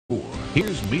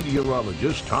Here's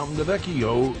meteorologist Tom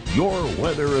DeVecchio, your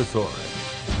weather authority.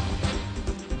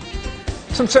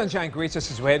 Some sunshine greets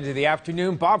us as we head into the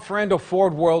afternoon. Bob Ferrando,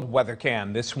 Ford World Weather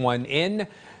Cam. This one in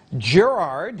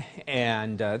Girard,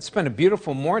 and it's been a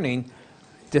beautiful morning.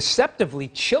 Deceptively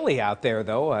chilly out there,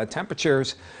 though.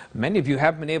 Temperatures, many of you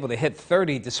have been able to hit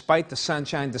 30 despite the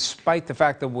sunshine, despite the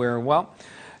fact that we're, well,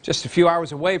 just a few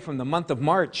hours away from the month of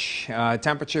March.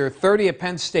 Temperature 30 at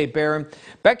Penn State Barron.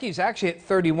 Becky's actually at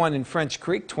 31 in French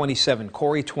Creek, 27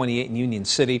 Corey, 28 in Union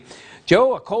City.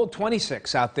 Joe, a cold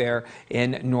 26 out there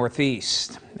in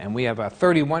Northeast. And we have a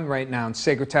 31 right now in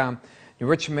Sagertown. New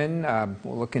Richmond,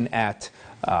 we're looking at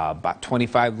about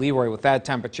 25. Leroy with that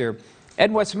temperature.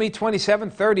 Ed Westmead,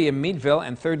 27, 30 in Meadville,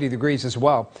 and 30 degrees as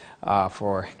well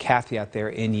for Kathy out there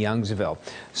in Youngsville.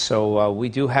 So we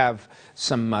do have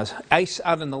some ice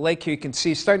out on the lake here. You can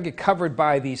see starting to get covered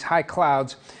by these high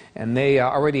clouds, and they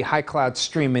are already high clouds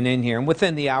streaming in here. And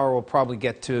within the hour, we'll probably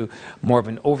get to more of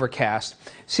an overcast.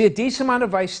 See a decent amount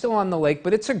of ice still on the lake,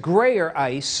 but it's a grayer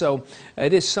ice, so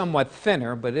it is somewhat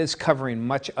thinner, but it is covering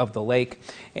much of the lake.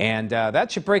 And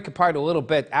that should break apart a little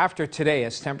bit after today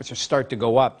as temperatures start to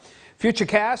go up.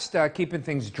 Futurecast, keeping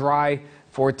things dry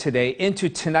for today. Into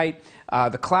tonight,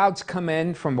 the clouds come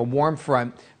in from a warm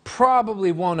front.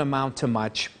 Probably won't amount to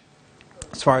much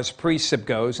as far as precip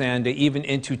goes, and even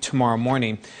into tomorrow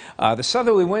morning. The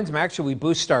southerly winds may actually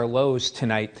boost our lows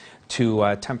tonight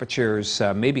to temperatures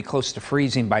maybe close to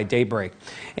freezing by daybreak.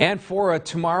 And for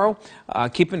tomorrow,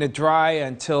 keeping it dry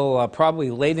until probably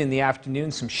late in the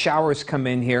afternoon. Some showers come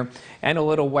in here and a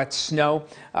little wet snow.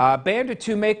 A band or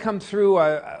two may come through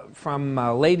from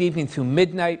late evening through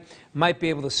midnight. Might be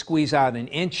able to squeeze out an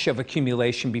inch of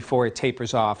accumulation before it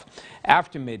tapers off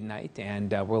after midnight,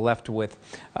 and we're left with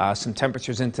some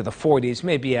temperatures into the 40s,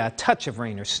 maybe a touch of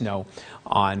rain or snow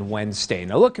on Wednesday.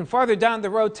 Now looking farther down the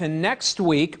road to next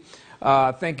week,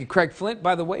 thank you Craig Flint,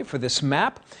 by the way, for this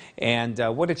map, and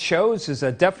what it shows is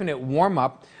a definite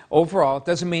warm-up. Overall, it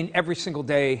doesn't mean every single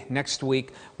day next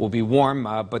week will be warm,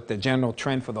 but the general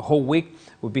trend for the whole week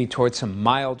will be towards some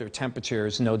milder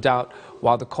temperatures, no doubt,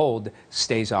 while the cold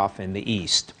stays off in the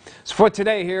east. So for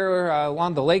today here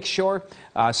along the lake shore,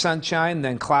 sunshine,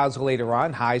 then clouds later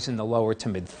on, highs in the lower to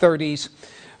mid-30s.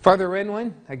 Farther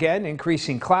inland, again,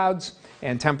 increasing clouds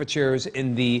and temperatures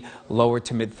in the lower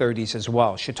to mid-30s as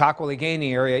well.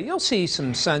 Chautauqua-Allegheny area, you'll see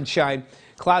some sunshine.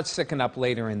 Clouds thicken up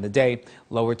later in the day,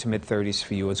 lower to mid-30s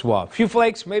for you as well. A few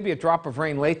flakes, maybe a drop of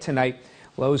rain late tonight,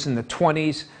 lows in the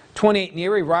 20s. 28 in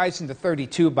Erie, rising to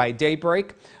 32 by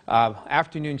daybreak.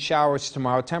 Afternoon showers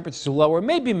tomorrow, temperatures lower,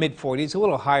 maybe mid-40s, a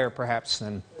little higher perhaps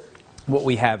than what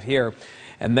we have here.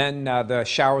 And then the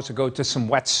showers will go to some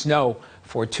wet snow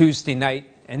for Tuesday night,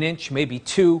 an inch, maybe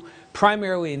two,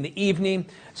 primarily in the evening.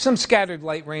 Some scattered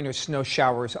light rain or snow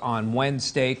showers on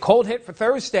Wednesday. Cold hit for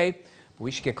Thursday. We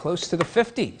should get close to the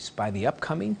 50s by the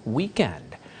upcoming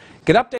weekend. Get updated.